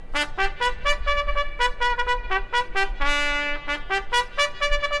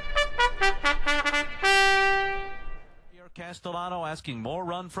Castellano asking more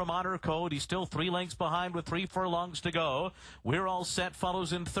run from Honor Code. He's still 3 lengths behind with 3 furlongs to go. We're All Set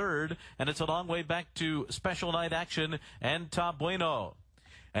follows in third, and it's a long way back to Special Night Action and Ta Bueno.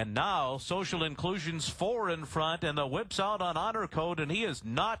 And now Social Inclusion's 4 in front, and the whip's out on Honor Code, and he is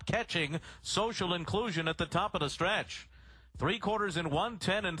not catching Social Inclusion at the top of the stretch. 3/4 in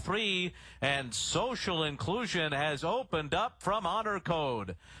 1:10 and 3, and Social Inclusion has opened up from Honor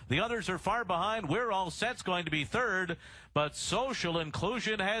Code. The others are far behind. We're All Set's going to be third, but Social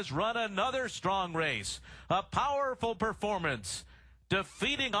Inclusion has run another strong race. A powerful performance,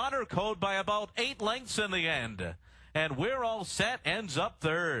 defeating Honor Code by about 8 lengths in the end. And We're All Set ends up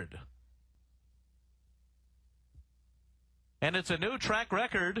third. And it's a new track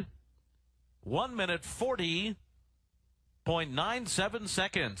record, 1 minute 40.97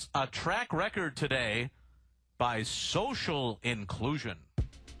 seconds. A track record today by Social Inclusion.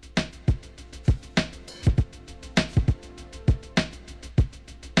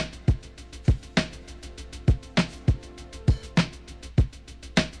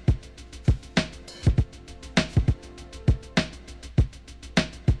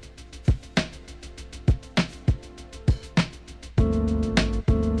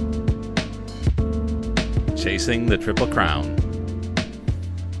 Chasing the Triple Crown.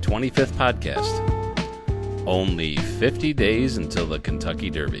 25th podcast. Only 50 days until the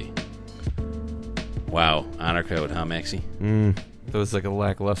Kentucky Derby. Wow, Honor Code, huh, Maxie? That was like a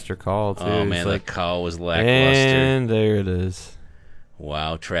lackluster call, too. Oh, man, like, that call was lackluster. And there it is.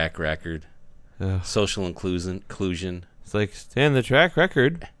 Wow, track record. Ugh. Social inclusion. It's like, and the track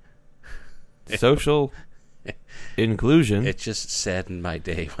record. Social inclusion. It just saddened my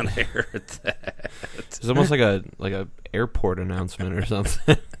day when I heard that. It's almost like a airport announcement or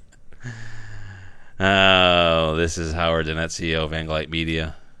something. Oh, this is Howard Dennett, CEO of Anglite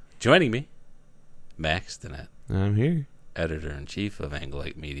Media. Joining me, Max Dennett, I'm here. Editor-in-Chief of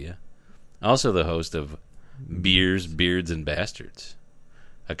Anglite Media. Also the host of Beers, Beards, and Bastards,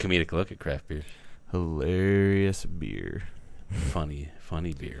 a comedic look at craft beers. Hilarious beer. Funny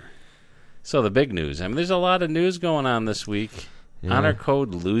beer. So the big news. I mean, there's a lot of news going on this week. Yeah. Honor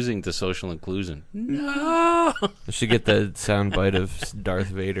Code losing to Social Inclusion. No! I should get that sound bite of Darth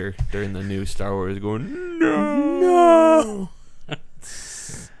Vader during the new Star Wars going, no!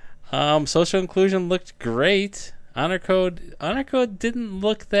 Social Inclusion looked great. Honor Code didn't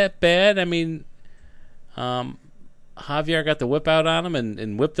look that bad. I mean, Javier got the whip out on him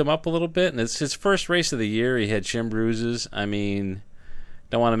and whipped him up a little bit. And it's his first race of the year. He had shin bruises. I mean,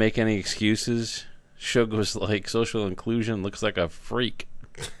 don't want to make any excuses. Shug was like, Social Inclusion looks like a freak.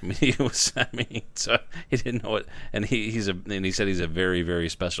 So he didn't know it. And he said he's a very, very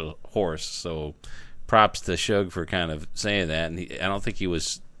special horse. So props to Shug for kind of saying that. And I don't think he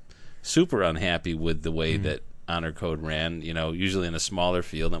was super unhappy with the way that Honor Code ran. You know, usually in a smaller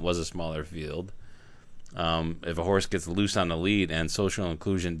field, and it was a smaller field. If a horse gets loose on the lead, and Social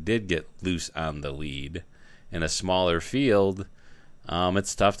Inclusion did get loose on the lead in a smaller field,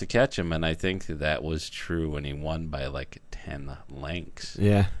 it's tough to catch him, and I think that was true when he won by like 10 lengths.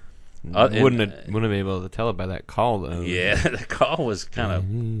 Yeah. Wouldn't have been able to tell it by that call, though. Yeah, the call was kind of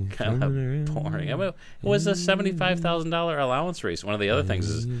boring. I mean, it was a $75,000 allowance race. One of the other things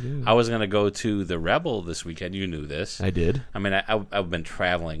is I was going to go to the Rebel this weekend. You knew this. I did. I mean, I've been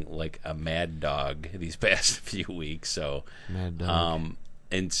traveling like a mad dog these past few weeks. So, Mad dog.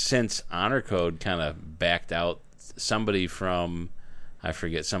 And since Honor Code kind of backed out, somebody from, I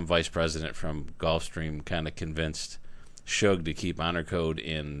forget, some vice president from Gulfstream kind of convinced Shug to keep Honor Code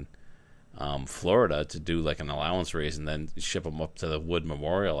in Florida to do like an allowance race and then ship him up to the Wood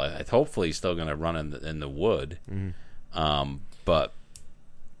Memorial. Hopefully he's still going to run in the Wood. But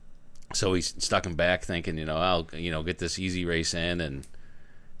so he stuck him back thinking, I'll get this easy race in and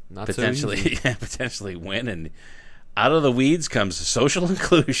Not potentially so easy. potentially win. And out of the weeds comes Social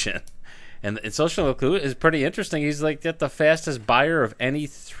Inclusion. And Social Inclusion is pretty interesting. He's like the fastest buyer of any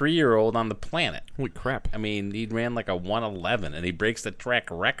 3-year-old on the planet. Holy crap. I mean, he ran like a 1:11, and he breaks the track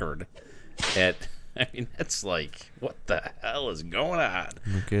record at, I mean, that's like, what the hell is going on?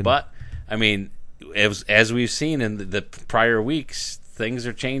 Okay. But, I mean, as we've seen in the prior weeks, things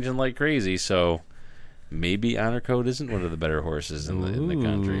are changing like crazy, so maybe Honor Code isn't one of the better horses in the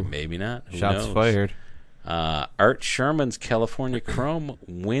country. Maybe not. Who Shots knows? fired. Art Sherman's California Chrome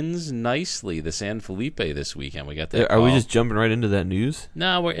wins nicely the San Felipe this weekend. We got that. Are we call. just jumping right into that news?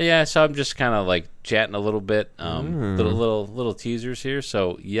 No, so I'm just kind of like chatting a little bit, little teasers here.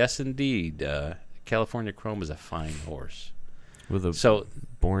 So yes, indeed, California Chrome is a fine horse With a So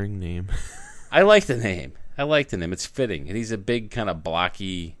boring name. I like the name. It's fitting, and he's a big kind of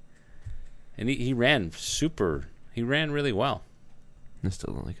blocky, and he ran super. He ran really well. I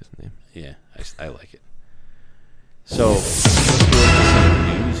still don't like his name. Yeah, I like it. So let's go into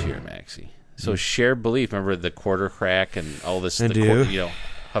some news here, Maxie. So Share Belief, remember the quarter crack and all this? I do.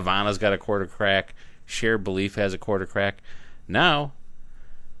 Havana's got a quarter crack. Share Belief has a quarter crack. Now,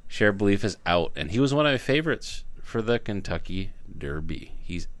 Share Belief is out, and he was one of my favorites for the Kentucky Derby.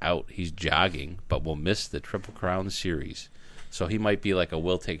 He's out. He's jogging, but will miss the Triple Crown Series. So he might be like a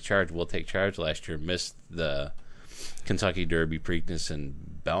Will Take Charge. Will Take Charge last year missed the Kentucky Derby, Preakness,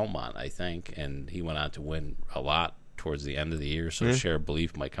 and Belmont, I think, and he went on to win a lot towards the end of the year. So Share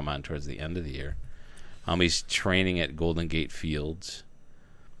Belief might come on towards the end of the year. He's training at Golden Gate Fields.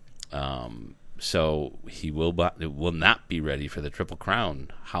 So he will not be ready for the Triple Crown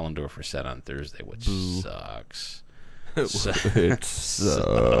Hollendorfer set on Thursday, which sucks. It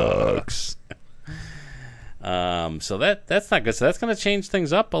sucks. So that's not good. So that's going to change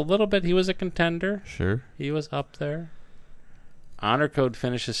things up a little bit. He was a contender. Sure. He was up there. Honor Code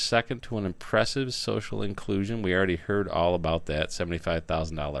finishes second to an impressive social inclusion. We already heard all about that.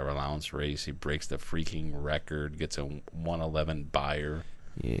 $75,000 allowance race. He breaks the freaking record. Gets a 111 buyer.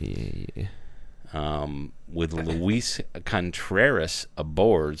 Yeah. With Luis Contreras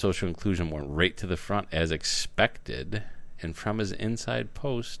aboard, social inclusion went right to the front as expected, and from his inside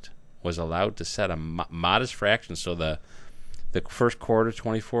post was allowed to set a modest fraction. So the first quarter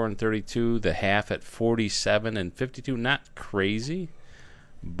 24 and 32, the half at 47 and 52, not crazy,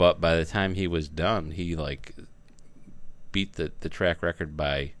 but by the time he was done, he beat the track record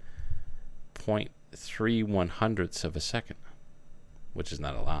by 0.31 of a second, which is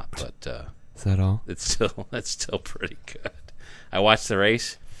not a lot, but is that all? that's still pretty good. I watched the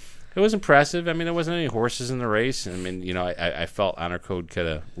race. It was impressive. I mean, there wasn't any horses in the race. I mean, I felt Honor Code could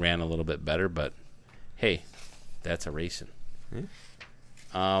have ran a little bit better, but hey, that's a racing.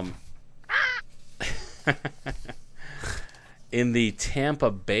 In the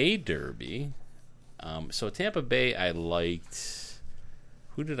Tampa Bay Derby, so Tampa Bay, I liked.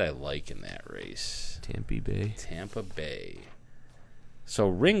 Who did I like in that race? Tampa Bay. So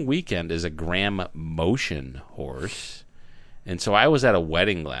Ring Weekend is a Graham Motion horse. And so I was at a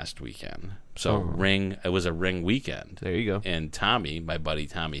wedding last weekend. So it was a Ring Weekend. There you go. And Tommy, my buddy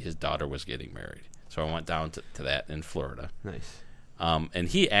Tommy, his daughter was getting married. So I went down to that in Florida. Nice. And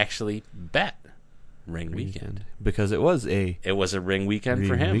he actually bet Ring Weekend. Because it was a Ring Weekend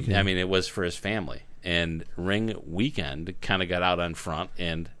for him. Weekend. I mean, it was for his family. And Ring Weekend kind of got out on front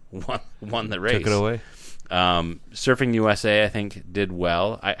and won the race. Took it away. Surfing USA, I think, did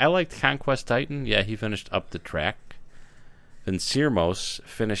well. I liked Conquest Titan. Yeah, he finished up the track. Then Sirmos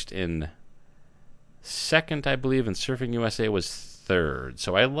finished in second, I believe, and Surfing USA was third.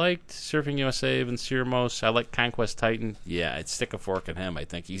 So I liked Surfing USA and Sirmos. I like Conquest Titan. Yeah, I'd stick a fork in him. I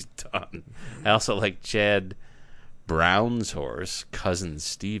think he's done. I also like Chad Brown's horse, Cousin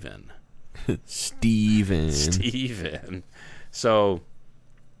Steven. Steven. So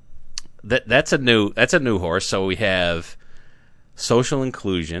that's a new horse. So we have Social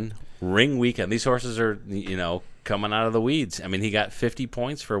Inclusion, Ring Weekend. These horses are, coming out of the weeds. I mean, he got 50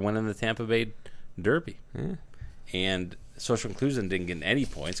 points for winning the Tampa Bay Derby. Yeah. And Social Inclusion didn't get any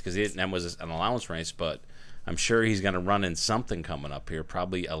points because that was an allowance race, but I'm sure he's going to run in something coming up here,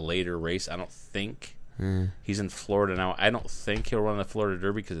 probably a later race. I don't think. He's in Florida now. I don't think he'll run the Florida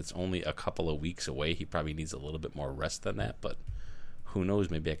Derby because it's only a couple of weeks away. He probably needs a little bit more rest than that, but who knows?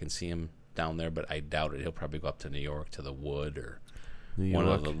 Maybe I can see him down there, but I doubt it. He'll probably go up to New York to the Wood or one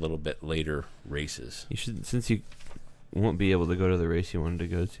of the little bit later races. You should, since you won't be able to go to the race you wanted to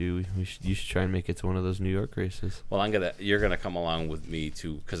go to, you should try and make it to one of those New York races. Well, you're gonna come along with me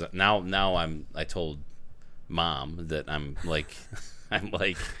too, because now I told Mom that I'm like,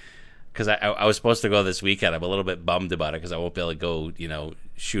 because I was supposed to go this weekend. I'm a little bit bummed about it because I won't be able to go,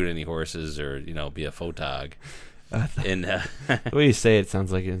 shoot any horses or be a photog. And the way you say it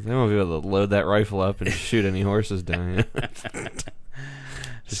sounds like I won't be able to load that rifle up and shoot any horses down.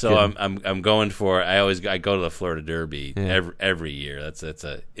 So I'm going for. I go to the Florida Derby every year. That's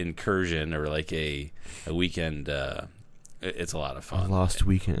a incursion or like a weekend. It's a lot of fun. A lost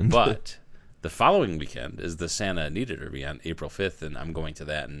weekend. But the following weekend is the Santa Anita Derby on April 5th, and I'm going to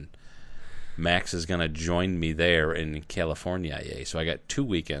that. And Max is going to join me there in California. So I got 2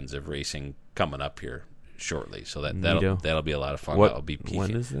 weekends of racing coming up here shortly. So that'll be a lot of fun. That'll be peaking.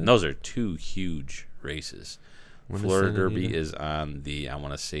 When is that? And those are 2 huge races. Florida Derby is on I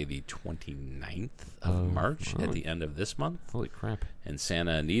want to say the 29th of March at the end of this month. Holy crap. And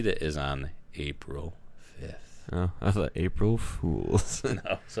Santa Anita is on April 5th. Oh, I thought April Fools.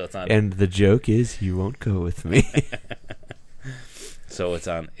 No, so it's on. And the joke is you won't go with me. So it's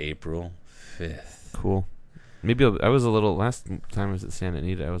on April 5th. Cool. maybe I was a little last time I was at Santa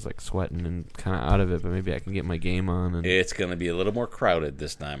Anita. I was like sweating and kind of out of it, but maybe I can get my game on. And It's going to be a little more crowded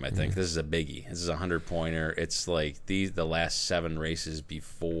this time, I think. This is a biggie. This is a 100-pointer. It's like the last 7 races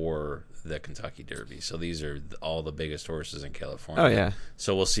before the Kentucky Derby. So these are all the biggest horses in California. Oh yeah.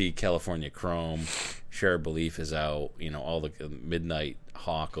 So we'll see California Chrome. Share Belief is out. All the Midnight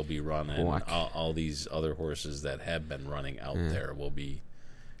Hawk will be running. All these other horses that have been running out there will be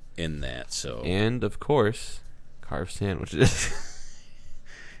in that. So and of course, carved sandwiches.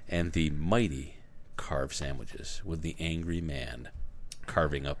 And the mighty carved sandwiches with the angry man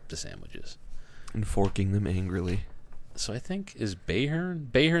carving up the sandwiches and forking them angrily. So I think is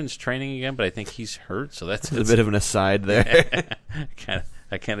Bayhern's training again, but I think he's hurt. So that's a bit of an aside there.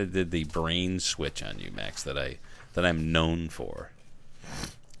 I kind of did the brain switch on you, Max, that I'm known for.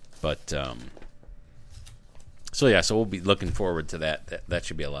 But so we'll be looking forward to that. That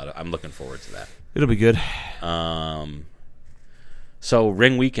should be a lot of. I'm looking forward to that. It'll be good. So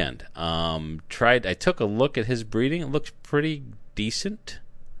Ring Weekend. I took a look at his breeding. It looks pretty decent.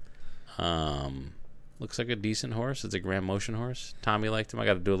 Looks like a decent horse. It's a Grand Motion horse. Tommy liked him. I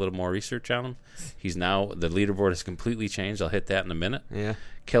got to do a little more research on him. He's now, the leaderboard has completely changed. I'll hit that in a minute. Yeah.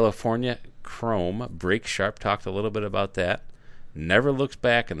 California Chrome. Break Sharp talked a little bit about that. Never looks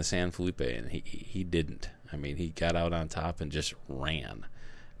back in the San Felipe, and he didn't. I mean, he got out on top and just ran.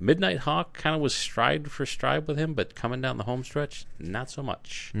 Midnight Hawk kind of was stride for stride with him, but coming down the home stretch, not so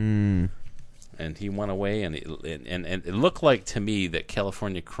much. Mm. And he went away, and it looked like to me that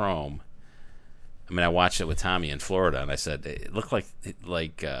California Chrome. I mean, I watched it with Tommy in Florida, and I said it looked like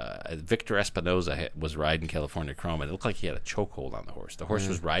Victor Espinoza was riding California Chrome, and it looked like he had a chokehold on the horse. The horse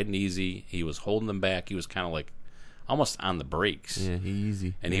was riding easy. He was holding them back. He was kind of like almost on the brakes. Yeah,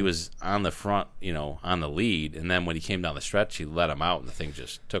 easy. And he was on the front, on the lead. And then when he came down the stretch, he let him out, and the thing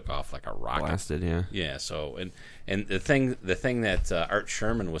just took off like a rocket. Blasted, yeah. Yeah. So and the thing that Art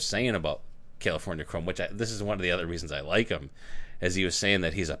Sherman was saying about California Chrome, this is one of the other reasons I like him. As he was saying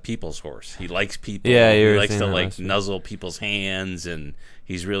that he's a people's horse. He likes people. Yeah, he likes to nuzzle people's hands, and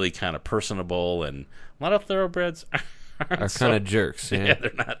he's really kind of personable. And a lot of thoroughbreds are kind of jerks. Yeah. Yeah,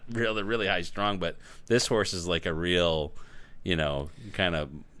 they're not real. They're really high strung, but this horse is like a real, kind of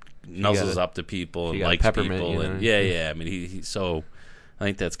nuzzles up to people and likes people. And yeah. I mean, he so I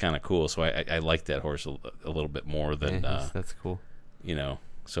think that's kind of cool. So I like that horse a little bit more than that's cool.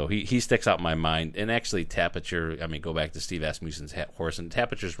 So he sticks out in my mind. And actually, Tapiture, go back to Steve Asmussen's horse, and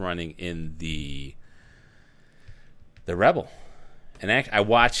Tapiture's running in the Rebel. And I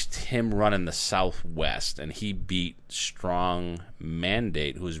watched him run in the Southwest, and he beat Strong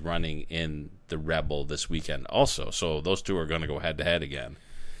Mandate, who's running in the Rebel this weekend also. So those two are going to go head-to-head again,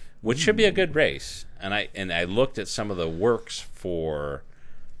 which should be a good race. And I looked at some of the works for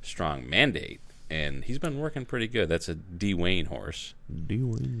Strong Mandate, and he's been working pretty good. That's a D. Wayne horse. D.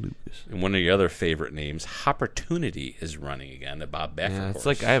 Wayne Lucas. And one of your other favorite names, Opportunity, is running again. The Bob Baffert horse. It's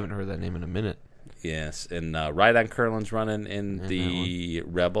like I haven't heard that name in a minute. Yes, and Ride on Curlin's running in the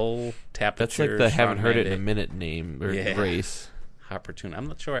Rebel Tapiture. That's like the haven't heard it in a minute name or race. Opportunity. I'm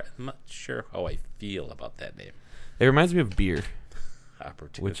not sure how I feel about that name. It reminds me of beer.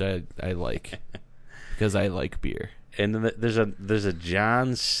 Opportunity, which I like because I like beer. And then there's a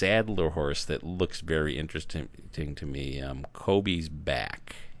John Sadler horse that looks very interesting to me. Kobe's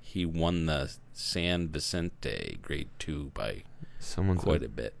back. He won the San Vicente Grade 2 by quite a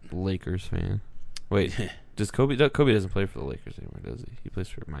bit. Lakers fan. Wait, does Kobe doesn't play for the Lakers anymore, does he? He plays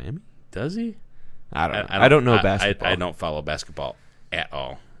for Miami? Does he? I don't know. I don't know basketball. I don't follow basketball at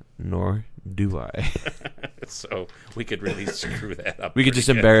all. Nor do I. So we could really screw that up. We could just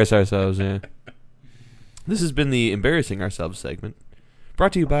embarrass ourselves, yeah. This has been the Embarrassing Ourselves segment,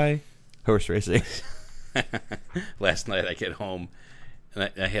 brought to you by Horse Racing. Last night I get home,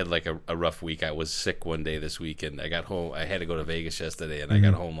 and I had like a rough week. I was sick one day this week, and I got home. I had to go to Vegas yesterday, and I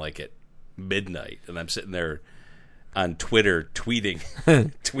got home like at midnight, and I'm sitting there on Twitter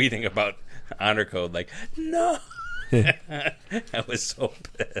tweeting about Honor Code, like, no. I was so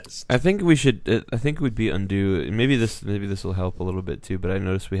pissed. I think we should. I think it would be undue. Maybe this will help a little bit too. But I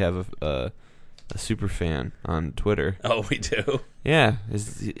noticed we have a super fan on Twitter. Oh, we do? Yeah. I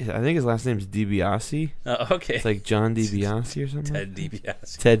think his last name is DiBiase. Oh, okay. It's like John DiBiase or something. Ted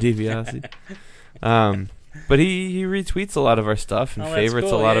DiBiase. Ted DiBiase. But he retweets a lot of our stuff and favorites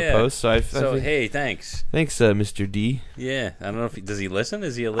a lot of posts. So hey, thanks. Thanks, Mr. D. Yeah. I don't know if does he listen?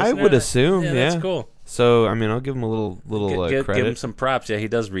 Is he a listener? I would assume, yeah. That's cool. So, I'll give him a little credit. Give him some props. Yeah, he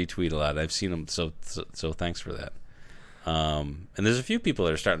does retweet a lot. I've seen him, so thanks for that. And there's a few people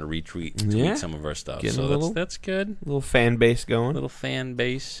that are starting to retweet some of our stuff. So that's good. Little fan base going. Little fan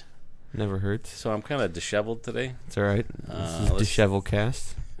base. Never hurts. So I'm kind of disheveled today. It's all right. This is Dishevel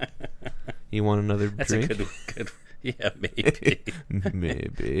Cast. You want another That's drink? a good. Yeah, maybe.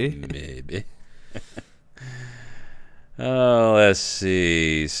 Maybe. Oh, let's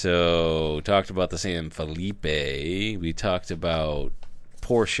see. So, talked about the San Felipe. We talked about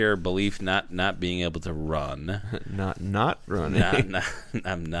poor Shared Belief not being able to run. Not running.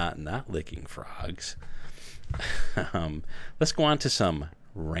 I'm not licking frogs. Let's go on to some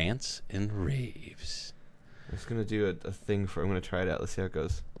rants and raves. I was gonna do a thing for. I'm gonna try it out. Let's see how it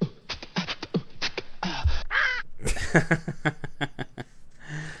goes.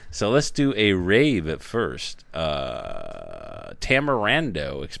 So let's do a rave at first.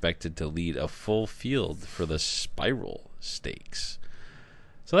 Tamorando expected to lead a full field for the Spiral Stakes.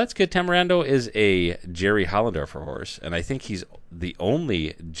 So that's good. Tamorando is a Jerry Hollendorfer horse, and I think he's the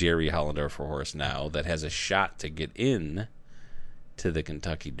only Jerry Hollendorfer horse now that has a shot to get in to the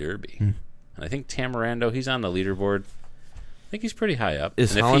Kentucky Derby. And I think Tamorando, he's on the leaderboard. I think he's pretty high up.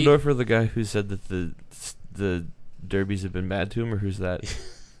 Is Hollendorfer the guy who said that the Derbies have been bad to him, or who's that?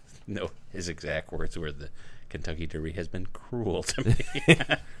 No, his exact words were the Kentucky Derby has been cruel to me.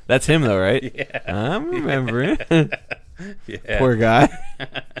 That's him, though, right? Yeah. I'm remembering. Yeah. Poor guy.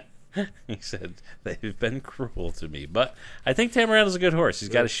 He said, they've been cruel to me. But I think Tamorando's a good horse. He's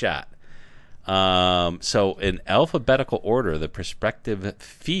got a shot. So in alphabetical order, the prospective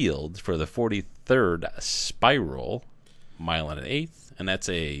field for the 43rd Spiral, mile and an eighth, and I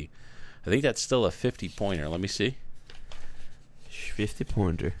think that's still a 50-pointer. Let me see.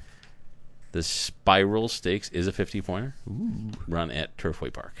 50-pointer. The Spiral Stakes is a 50-pointer. Run at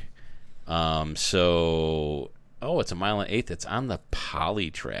Turfway Park. It's a mile and eighth. It's on the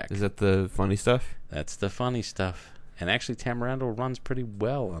Poly track. Is that the funny stuff? That's the funny stuff. And actually, Tamorando runs pretty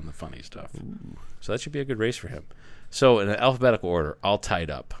well on the funny stuff. Ooh. So that should be a good race for him. So in an alphabetical order, all tied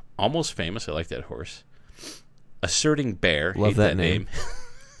up. Almost Famous. I like that horse. Asserting Bear. Love hate that name.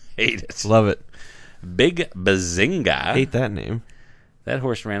 Hate it. Love it. Big Bazinga. Hate that name. That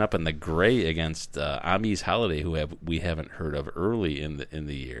horse ran up in the gray against Amis Holiday, who we haven't heard of early in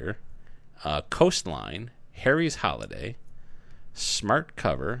the year. Coastline, Harry's Holiday, Smart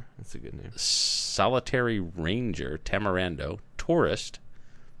Cover. That's a good name. Solitary Ranger, Tamorando, Tourist.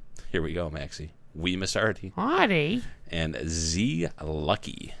 Here we go, Maxie. We Miss Artie. Artie. And Z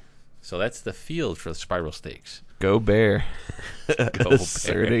Lucky. So that's the field for the Spiral Stakes. Go Bear. Go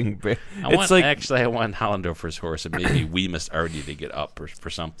Asserting Bear. I want Hollendorfer's horse and maybe We Miss Artie to get up for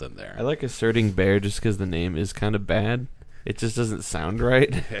something there. I like Asserting Bear just because the name is kind of bad. It just doesn't sound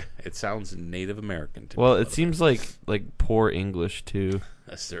right. It sounds Native American to me. Well, it seems like poor English too.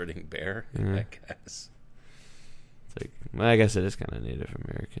 Asserting Bear, Yeah. I guess. It's like, well, I guess it is kind of Native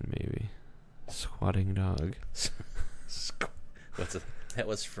American, maybe. Squatting Dog. That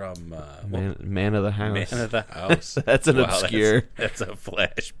was from Man of the House. Man of the House. That's an obscure. That's a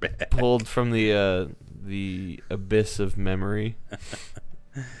flashback. Pulled from the abyss of memory.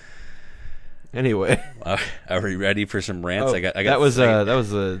 Anyway, are we ready for some rants? Oh, I got that was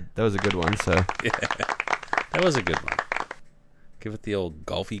a good one. So yeah, that was a good one. Give it the old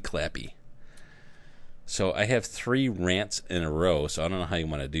golfy clappy. So I have 3 rants in a row. So I don't know how you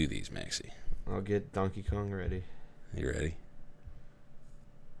want to do these, Maxie. I'll get Donkey Kong ready. You ready?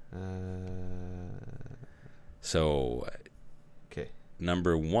 So, okay.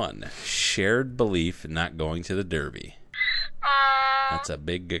 Number 1, Shared Belief not going to the Derby. That's a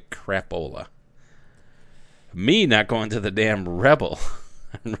big crapola. Me not going to the damn Rebel.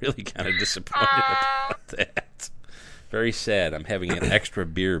 I'm really kind of disappointed about that. Very sad. I'm having an extra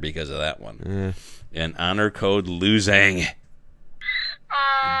beer because of that one. And honor code losing.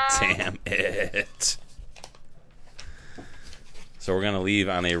 Damn it. So we're going to leave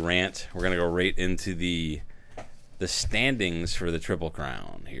on a rant. We're going to go right into the standings for the Triple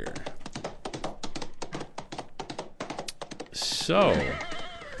Crown here. So,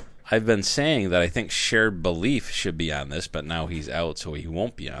 I've been saying that I think Shared Belief should be on this, but now he's out, so he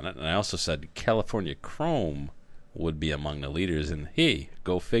won't be on it. And I also said California Chrome would be among the leaders, and hey,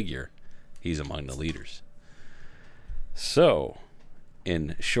 go figure, he's among the leaders. So,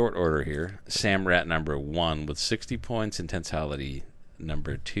 in short order here, Sam Rat number 1 with 60 points, Intensality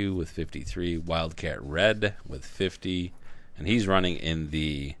number 2 with 53, Wildcat Red with 50, and he's running in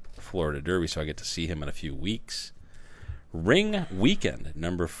the Florida Derby, so I get to see him in a few weeks. Ring Weekend,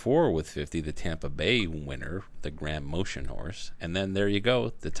 number 4 with 50, the Tampa Bay winner, the Grand Motion horse. And then there you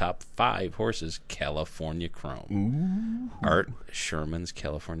go, the top 5 horses, California Chrome. Ooh. Art Sherman's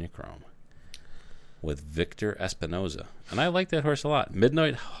California Chrome with Victor Espinoza. And I like that horse a lot.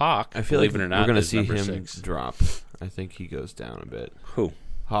 Midnight Hawk, I feel believe like it or not, we're going to is see number him 6. drop. I think he goes down a bit. Who?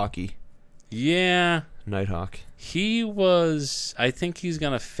 Hockey. Yeah. Nighthawk. He was... I think he's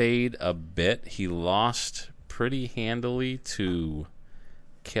going to fade a bit. He lost pretty handily to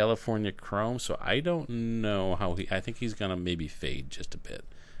California Chrome, so I don't know how he... I think he's going to maybe fade just a bit.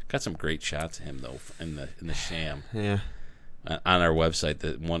 Got some great shots of him, though, in the sham. Yeah. On our website,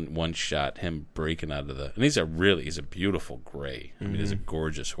 that one shot, him breaking out of the... And he's a beautiful gray. I mean, he's a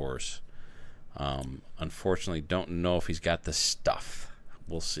gorgeous horse. Unfortunately, don't know if he's got the stuff.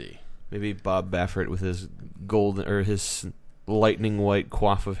 We'll see. Maybe Bob Baffert with his golden or his lightning white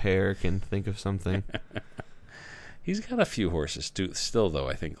coif of hair can think of something. He's got a few horses still, though,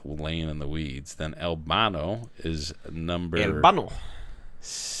 I think, laying in the weeds. Then Albano is number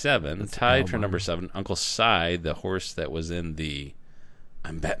 7, That's tied for Albano. number 7. Uncle Si, the horse that was in the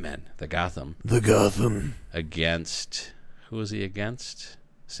I'm Batman, the Gotham, against... Who was he against?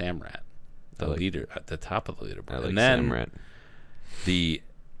 Samrat, the leader, at the top of the leaderboard. I like And then Samrat.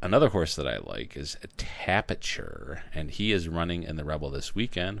 Another horse that I like is Tapiture, and he is running in the Rebel this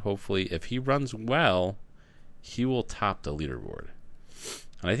weekend. Hopefully, if he runs well, he will top the leaderboard.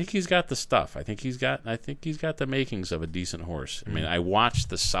 And I think he's got the stuff. I think he's got the makings of a decent horse. I mean, I watched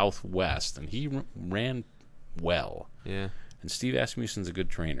the Southwest, and he ran well. Yeah. And Steve Asmussen's a good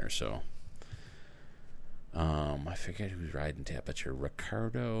trainer, so I forget who's riding Tapiture.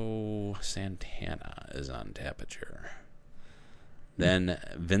 Ricardo Santana is on Tapiture. Then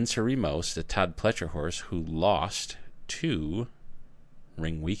Vinceremos, the Todd Pletcher horse, who lost to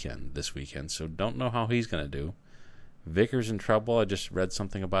Ring Weekend this weekend, so don't know how he's going to do. Vickers in trouble. I just read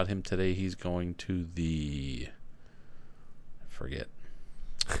something about him today. He's going to the... I forget.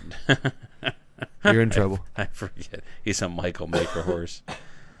 You're in trouble. I forget. He's a Michael Maker horse.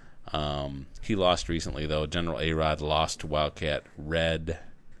 He lost recently, though. General A-Rod lost to Wildcat Red.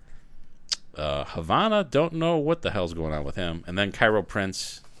 Havana, don't know what the hell's going on with him. And then Cairo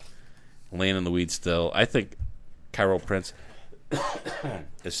Prince, laying in the weeds still. I think Cairo Prince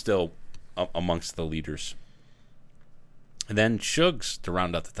is still amongst the leaders. And then Shugs to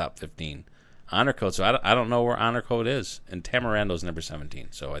round out the top 15. Honor Code, so I don't know where Honor Code is. And Tamarando's number 17,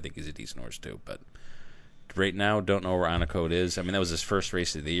 so I think he's a decent horse too. But right now, don't know where Honor Code is. I mean, that was his first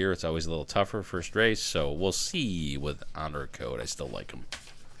race of the year. It's always a little tougher, first race. So we'll see with Honor Code. I still like him.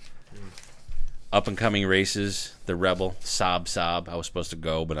 Up-and-coming races, the Rebel, Sob. I was supposed to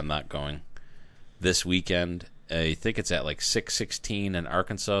go, but I'm not going. This weekend, I think it's at like 6:16 in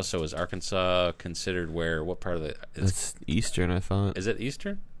Arkansas. So is Arkansas considered where? What part of the... It's Eastern, I thought. Is it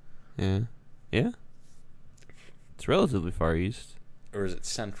Eastern? Yeah. Yeah? It's relatively far east. Or is it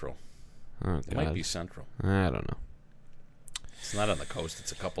Central? Oh, It might be Central. I don't know. It's not on the coast.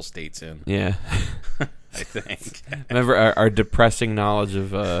 It's a couple states in, Yeah. I think. Remember our depressing knowledge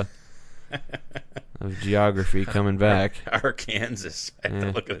of geography coming back. Arkansas. I have to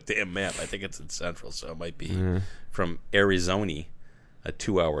Yeah. look at a damn map. I think it's in Central, so it might be Yeah. from Arizona, a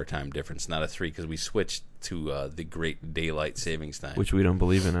 2-hour time difference, not a 3, because we switched to the Great Daylight Savings Time. Which we don't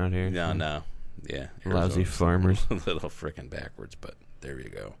believe in out here. No. Yeah. Lousy Arizona's farmers. A little frickin' backwards, but there you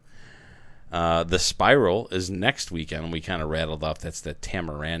go. The Spiral is next weekend. We kind of rattled off. That's the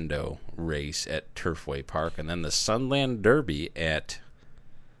Tamarando race at Turfway Park. And then the Sunland Derby at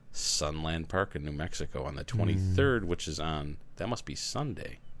Sunland Park in New Mexico on the 23rd, which is on, that must be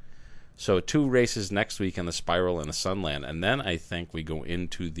Sunday. So 2 races next week in the Spiral and the Sunland. And then I think we go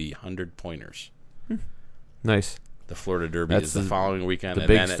into the 100-pointers. Nice. The Florida Derby That's is the following weekend. the And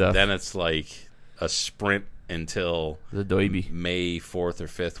big then, stuff. then it's like a sprint until The Derby. May 4th or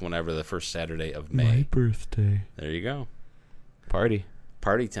 5th, whenever the first Saturday of May. birthday. There you go. Party.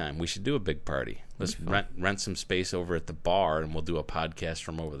 Party time. We should do a big party. Let's rent some space over at the bar, and we'll do a podcast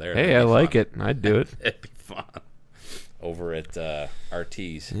from over there. Hey, I like it. I'd do it. It'd be fun. Over at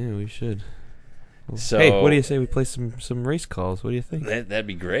RT's. Yeah, we should. So, hey, what do you say we play some race calls? What do you think? That'd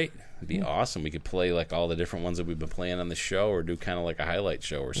be great. It'd be awesome. We could play like all the different ones that we've been playing on the show, or do kind of like a highlight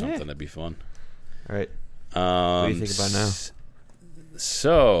show or something. Yeah. That'd be fun. All right. What do you think about now?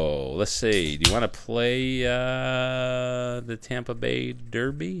 So, let's see. Do you want to play the Tampa Bay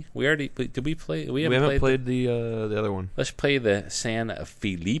Derby? We already did. We play. We haven't played the other one. Let's play the San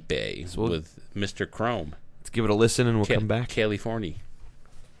Felipe So with Mr. Chrome. Let's give it a listen and we'll come back. California.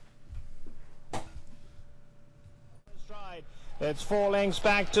 It's 4 lengths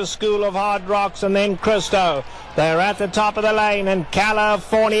back to School of Hard Rocks and then Christo. They're at the top of the lane and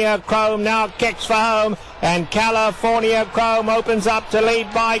California Chrome now kicks for home and California Chrome opens up to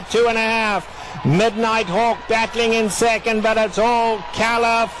lead by 2.5. Midnight Hawk battling in second, but it's all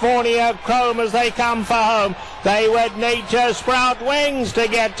California Chrome as they come for home. They would need to sprout wings to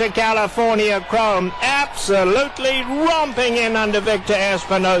get to California Chrome. Absolutely romping in under Victor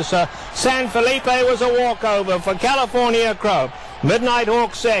Espinosa. San Felipe was a walkover for California Chrome. Midnight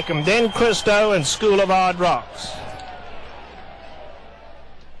Hawk second, then Cristo and School of Hard Rocks.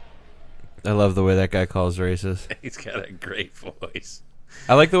 I love the way that guy calls races. He's got a great voice.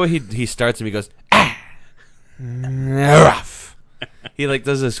 I like the way he starts and he goes, ah, rough. He like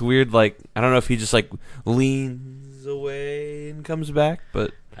does this weird, like, I don't know if he just like leans away and comes back,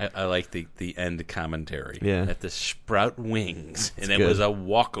 but I like the end commentary. Yeah. At the sprout wings, and good. it was a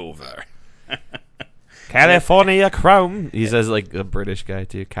walkover. California Chrome. He says like a British guy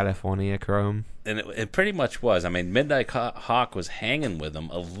too. California Chrome. And it pretty much was. I mean, Midnight Hawk was hanging with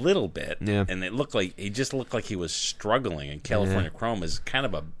him a little bit, Yeah. and it looked like he was struggling. And California Chrome is kind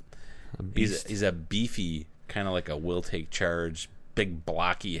of a beast. he's a beefy, kind of like a will take charge, big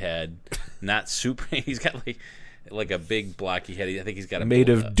blocky head, not super. He's got like a big blocky head. I think he's got Made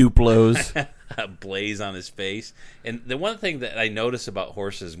of Duplos. a blaze on his face. And the one thing that I notice about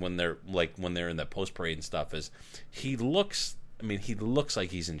horses when they're in the post parade and stuff is he looks like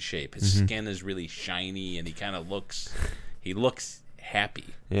he's in shape. His skin is really shiny, and he kind of looks happy.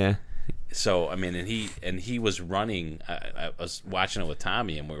 Yeah. So I mean, and he was running. I was watching it with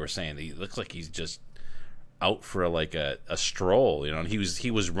Tommy, and we were saying he looks like he's just out for a stroll, you know. And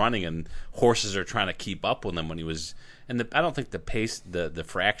he was running, and horses are trying to keep up with him when he was. And I don't think the pace, the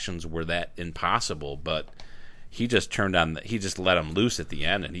fractions were that impossible, but he just turned on. He just let him loose at the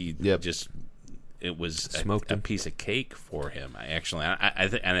end, and he just. It was a piece of cake for him. I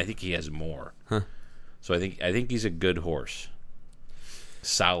think he has more. Huh. So I think he's a good horse.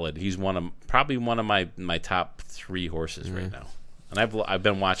 Solid. He's probably one of my top 3 horses right now. And I've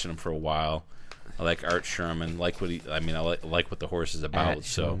been watching him for a while. I like Art Sherman. I like what the horse is about.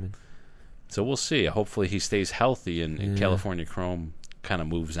 So we'll see. Hopefully he stays healthy and California Chrome kind of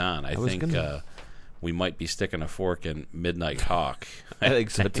moves on. I think we might be sticking a fork in Midnight Hawk. I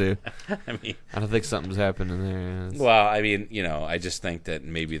think so too. I mean, I don't think something's happening there. Well, I mean, you know, I just think that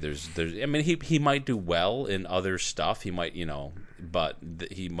maybe there's. I mean, he might do well in other stuff. He might, you know, but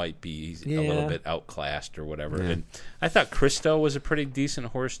he might be a little bit outclassed or whatever. Yeah. And I thought Cristo was a pretty decent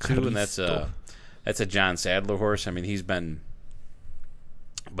horse too, and that's a John Sadler horse. I mean,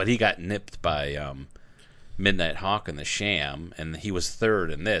 but he got nipped by Midnight Hawk in the Sham, and he was third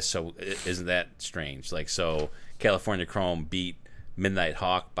in this. So isn't that strange? Like, so California Chrome beat Midnight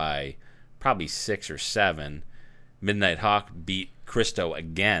Hawk by probably 6 or 7. Midnight Hawk beat Cristo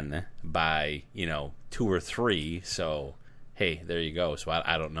again by 2 or 3. So hey, there you go. So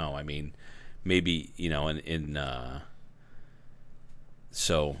I don't know. I mean, maybe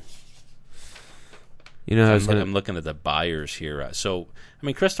so. I'm looking at the buyers here. So, I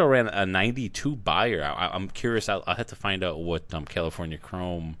mean, Cristo ran a 92 buyer. I'm curious. I'll have to find out what California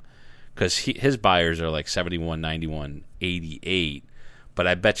Chrome, because his buyers are like 71, 91, 88. But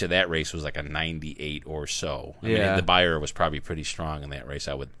I bet you that race was like a 98 or so. I mean, the buyer was probably pretty strong in that race,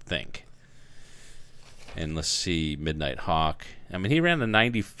 I would think. And let's see, Midnight Hawk. I mean, he ran the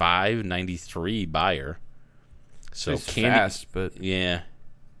 95, 93 buyer. So fast, but yeah.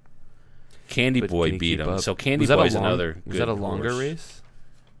 Candy Boy beat him. So Candy Boy's another good Was that a longer horse. race?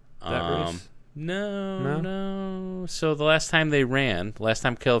 That race? No. So the last time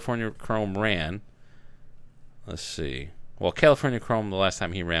California Chrome ran, let's see. Well, California Chrome, the last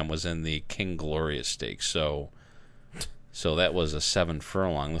time he ran was in the King Glorious Stakes. So that was a 7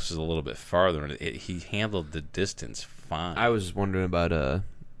 furlong. This is a little bit farther. He handled the distance fine. I was wondering about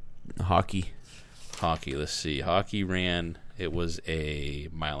hockey. Let's see. Hockey ran. It was a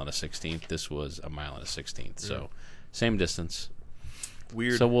 1 1/16. This was a 1 1/16. So same distance.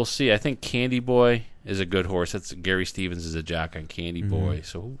 Weird. So we'll see. I think Candy Boy is a good horse. That's Gary Stevens is a jock on Candy Boy.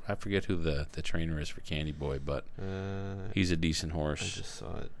 So I forget who the trainer is for Candy Boy, but he's a decent horse. I just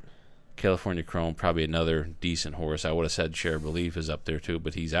saw it. California Chrome, probably another decent horse. I would have said Share Belief is up there too,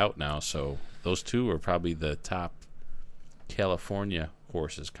 but he's out now. So those two are probably the top California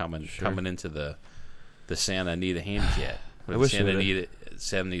horses coming into the Santa Anita Handicap. I wish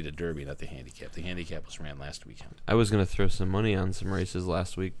Santa Anita Derby, not the handicap. The handicap was ran last weekend. I was going to throw some money on some races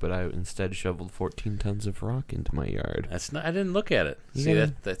last week, but I instead shoveled 14 tons of rock into my yard. That's not. I didn't look at it. Yeah.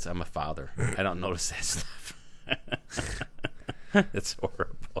 See, that's. I'm a father. I don't notice that stuff. It's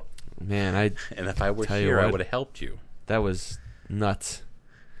horrible. Man, and if I were here, I would have helped you. That was nuts.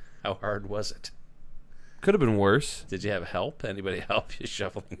 How hard was it? Could have been worse. Did you have help? Anybody help you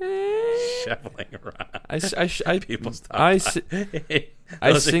shoveling around? I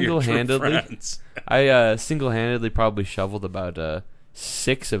single-handedly probably shoveled about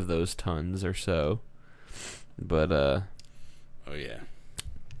 6 of those tons or so, but oh yeah,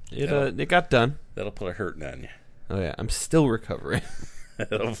 it got done. That'll put a hurting on you. Oh yeah, I'm still recovering.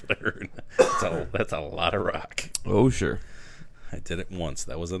 That'll put a hurting. That's a lot of rock. Oh sure. I did it once.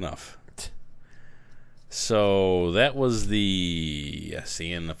 That was enough. So that was the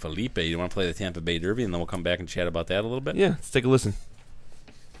San Felipe. You want to play the Tampa Bay Derby, and then we'll come back and chat about that a little bit? Yeah, let's take a listen.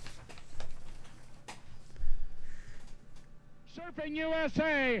 Surfing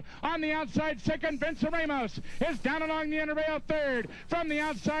USA on the outside second. Vincent Ramos is down along the inner rail third. From the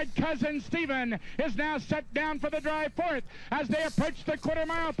outside, Cousin Stephen is now set down for the drive fourth as they approach the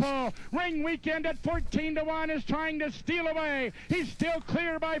quarter-mile pole. Ring Weekend at 14-1 is trying to steal away. He's still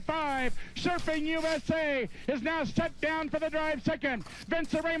clear by 5. Surfing USA is now set down for the drive second.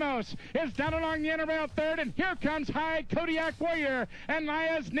 Vincent Ramos is down along the inner rail third, and here comes High Kodiak Warrior, and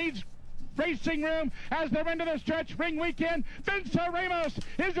Lias needs racing room as they're into the stretch. Ring Weekend, Vincent Ramos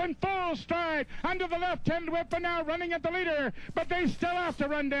is in full stride under the left-hand whip and now running at the leader, but they still have to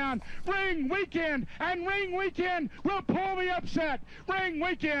run down. Ring Weekend, and Ring Weekend will pull the upset. Ring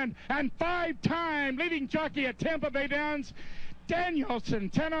Weekend and 5-time leading jockey at Tampa Bay Downs, Daniel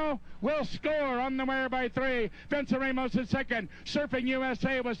Centeno, will score on the wire by 3. Vincent Ramos is second. Surfing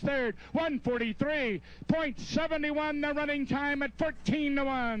USA was third. 143.71 the running time at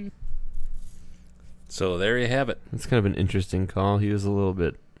 14-1. So there you have it. It's kind of an interesting call. He was a little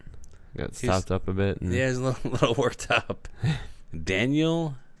bit got stopped up a bit. And yeah, he's a little worked up.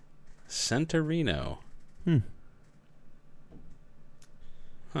 Daniel Centerino.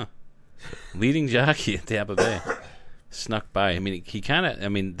 Huh. Leading jockey at Tampa Bay. Snuck by. I mean, he kind of. I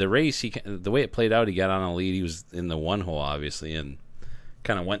mean, the race. The way it played out, he got on a lead. He was in the one hole, obviously, and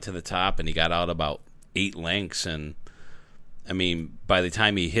kind of went to the top, and he got out about 8 lengths, and. I mean, by the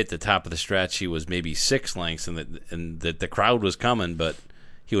time he hit the top of the stretch, he was maybe 6 lengths, and the crowd was coming, but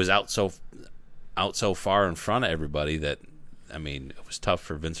he was out so far in front of everybody that, I mean, it was tough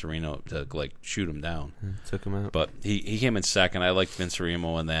for Vincerino to shoot him down. Took him out. But he came in second. I liked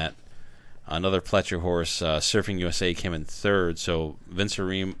Vincerino in that. Another Pletcher horse, Surfing USA, came in third. So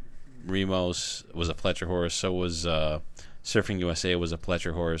Vincerino was a Pletcher horse. So was Surfing USA was a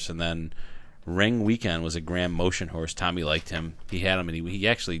Pletcher horse, and then. Ring Weekend was a Graham Motion horse. Tommy liked him. He had him, and he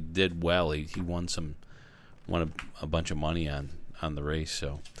actually did well. He won a bunch of money on the race.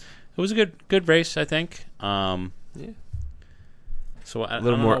 So it was a good race, I think. Yeah. So a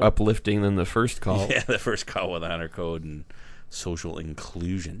little more uplifting than the first call. Yeah, the first call with honor code and social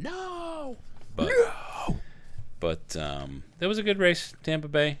inclusion. No, but that was a good race, Tampa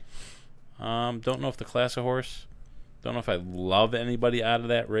Bay. Don't know if the class of horse. Don't know if I love anybody out of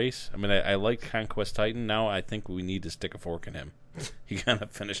that race. I mean, I like Conquest Titan. Now I think we need to stick a fork in him. He kind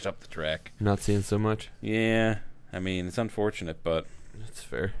of finished up the track. Not seeing so much? Yeah. I mean, it's unfortunate, but... That's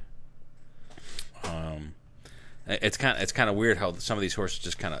fair. It's kind of weird how some of these horses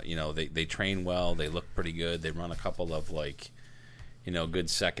just kind of, they train well. They look pretty good. They run a couple of, good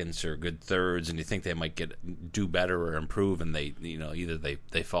seconds or good thirds, and you think they might do better or improve, and they, either they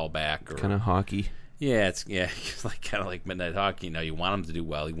fall back or... Kind of hockey. Yeah, it's kind of like Midnight Hockey. You want him to do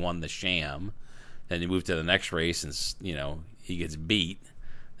well. He won the Sham. Then you move to the next race, and he gets beat.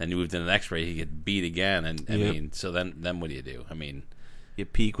 Then you move to the next race, he gets beat again, and I mean, so then what do you do? I mean, you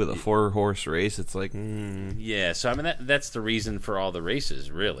peak with a 4-horse race. It's like, yeah. So I mean, that's the reason for all the races,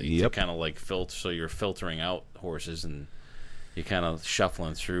 really. Yep. To kind of filter. So you're filtering out horses, and you're kind of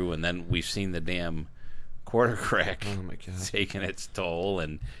shuffling through, and then we've seen the damn. Quarter crack taking its toll,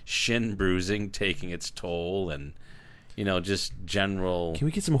 and shin bruising taking its toll, and just general. Can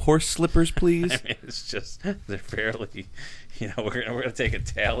we get some horse slippers, please? I mean, it's just they're fairly. We're gonna take a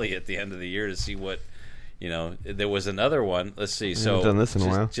tally at the end of the year to see what. There was another one. Let's see. So haven't done this in a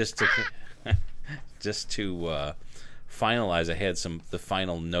while. Just to finalize, I had the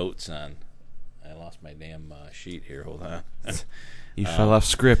final notes on. I lost my damn sheet here. Hold on. You fell off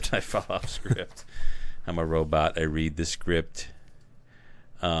script. I fell off script. I'm a robot. I read the script.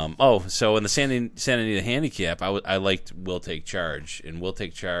 So in the Santa Anita Handicap, I liked Will Take Charge. And Will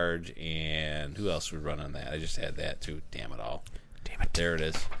Take Charge, and who else would run on that? I just had that too. Damn it all. Damn it. There it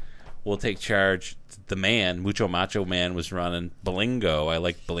is. Will Take Charge. The Man, Mucho Macho Man, was running. Blingo. I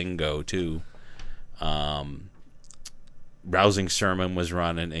liked Blingo too. Rousing Sermon was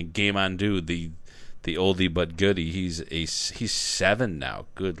running. And Game On Do, the oldie but goodie. He's 7 now.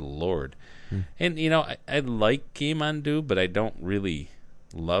 Good Lord. And, I like Game On Do, but I don't really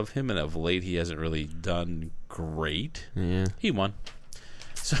love him, and of late he hasn't really done great. Yeah. He won.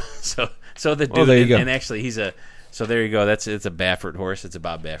 So the dude, Well, there you go. and actually he's a. So there you go. It's a Baffert horse. It's a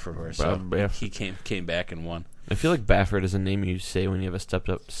Bob Baffert horse. So Bob Baffert. he came back and won. I feel like Baffert is a name you say when you have a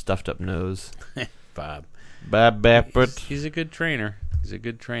stuffed up nose. Bob. Bob Baffert. He's a good trainer. He's a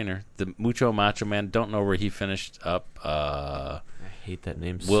good trainer. The Mucho Macho Man. Don't know where he finished up. I hate that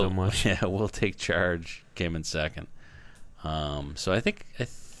name so much. Yeah, We'll Take Charge came in second. So I think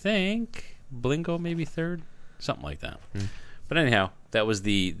Blingo maybe third, something like that. But anyhow, that was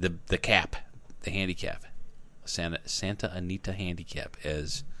the cap, the handicap, Santa Anita handicap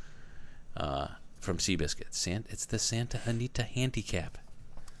as from Seabiscuit. It's the Santa Anita handicap.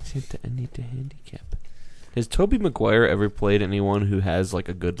 Santa Anita handicap. Has Tobey Maguire ever played anyone who has like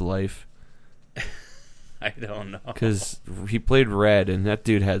a good life? I don't know. Because he played Red, and that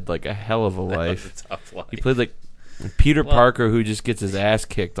dude had like a hell of a That life. was a tough life. He played like Peter Parker, who just gets his ass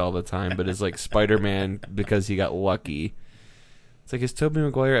kicked all the time, but is like Spider-Man because he got lucky. It's like, has Tobey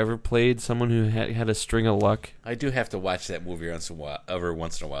Maguire ever played someone who had a string of luck? I do have to watch that movie every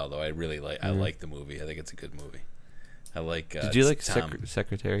once in a while, though. I really like. I like the movie. I think it's a good movie. I like. Did you like Tom,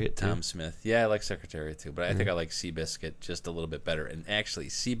 Secretariat too? Tom Smith? Yeah, I like Secretariat too, but I think I like Seabiscuit just a little bit better. And actually,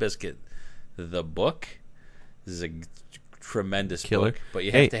 Seabiscuit, the book, is a tremendous Killer. book, but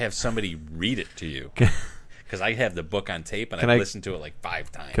you have to have somebody read it to you. Because I have the book on tape and I've listened to it like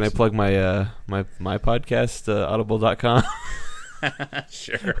 5 times. Can I plug my my podcast, Audible.com?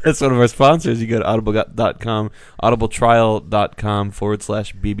 Sure. That's one of our sponsors. You go to audible.com,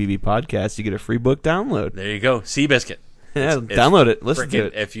 audibletrial.com/BBB podcast. You get a free book download. There you go. Seabiscuit. Yeah, download it. Listen to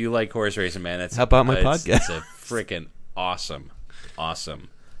it. If you like horse racing, man, How about my podcast? It's a freaking awesome. I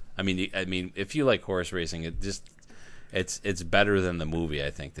mean, if you like horse racing, it's better than the movie.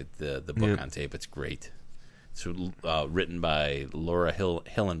 I think that the book on tape, it's great. It's written by Laura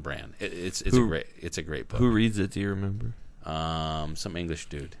Hillenbrand. It's a great book. Who reads it? Do you remember? Some English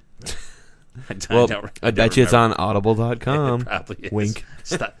dude. I bet you it's on audible.com. It probably is. Wink.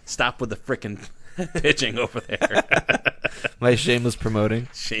 Stop with the frickin' pitching over there. My shameless promoting.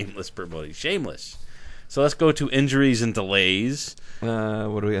 Shameless promoting. Shameless. So let's go to injuries and delays.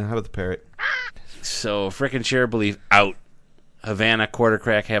 What do we? How about the parrot? So frickin' Share Belief out. Havana quarter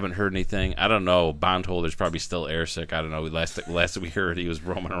crack, haven't heard anything. I don't know. Bondholder's probably still airsick. I don't know. Last we heard, he was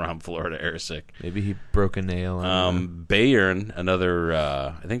roaming around Florida airsick. Maybe he broke a nail. Bayern, another.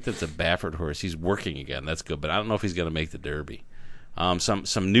 I think that's a Baffert horse. He's working again. That's good, but I don't know if he's going to make the Derby.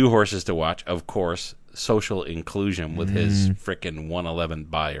 Some new horses to watch, of course. Social Inclusion with his frickin' 111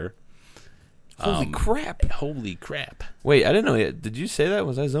 buyer. Holy crap! Holy crap! Wait, I didn't know yet. Did you say that?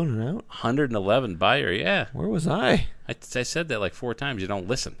 Was I zoning out? 111 buyer. Yeah. Where was I? I said that like 4 times. You don't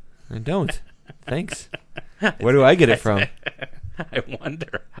listen. I don't. Thanks. Where do I get it from? I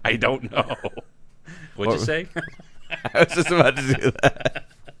wonder. I don't know. What'd you say? I was just about to do that.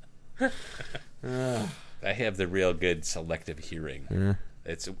 I have the real good selective hearing. Yeah.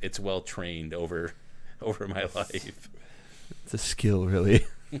 It's well trained over my life. It's a skill, really.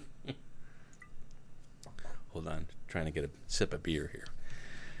 Hold on, trying to get a sip of beer here.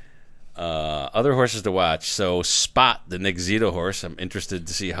 Other horses to watch. So Spot, the Nick Zito horse. I'm interested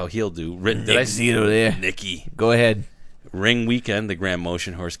to see how he'll do. Zito there. Nicky. Go ahead. Ring Weekend, the Grand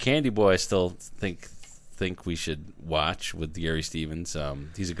Motion horse. Candy Boy, I still think we should watch with Gary Stevens.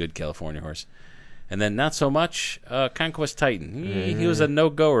 He's a good California horse. And then not so much Conquest Titan. He was a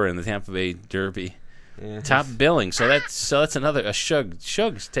no-goer in the Tampa Bay Derby. Yeah. Top billing. So that's another Shug.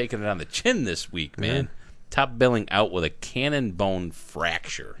 Shug's taking it on the chin this week, man. Top billing out with a cannon bone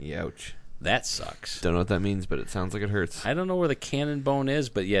fracture. Ouch. That sucks. Don't know what that means, but it sounds like it hurts. I don't know where the cannon bone is,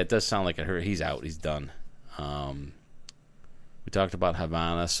 but yeah, it does sound like it hurt. He's out. He's done. We talked about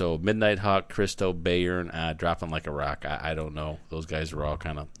Havana. So Midnight Hawk, Christo, Bayern, dropping like a rock. I don't know. Those guys are all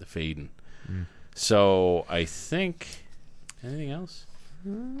kind of fading. So I think... Anything else?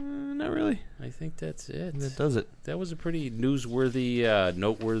 Not really. I think that's it. That does it. That was a pretty newsworthy,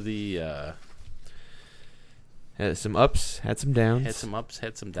 noteworthy... Had some ups, had some downs. Had some ups,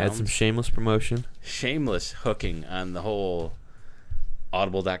 had some downs. Had some shameless promotion. Shameless hooking on the whole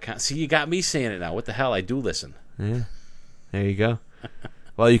Audible.com. See, you got me saying it now. What the hell? I do listen. Yeah. There you go.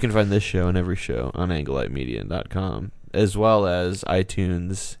 Well, you can find this show and every show on anglelightmedia.com, as well as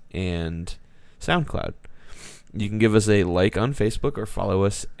iTunes and SoundCloud. You can give us a like on Facebook or follow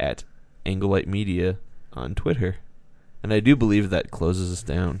us at Anglelight Media on Twitter. And I do believe that closes us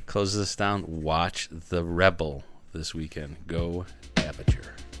down. Closes us down. Watch The Rebel this weekend. Go Aperture.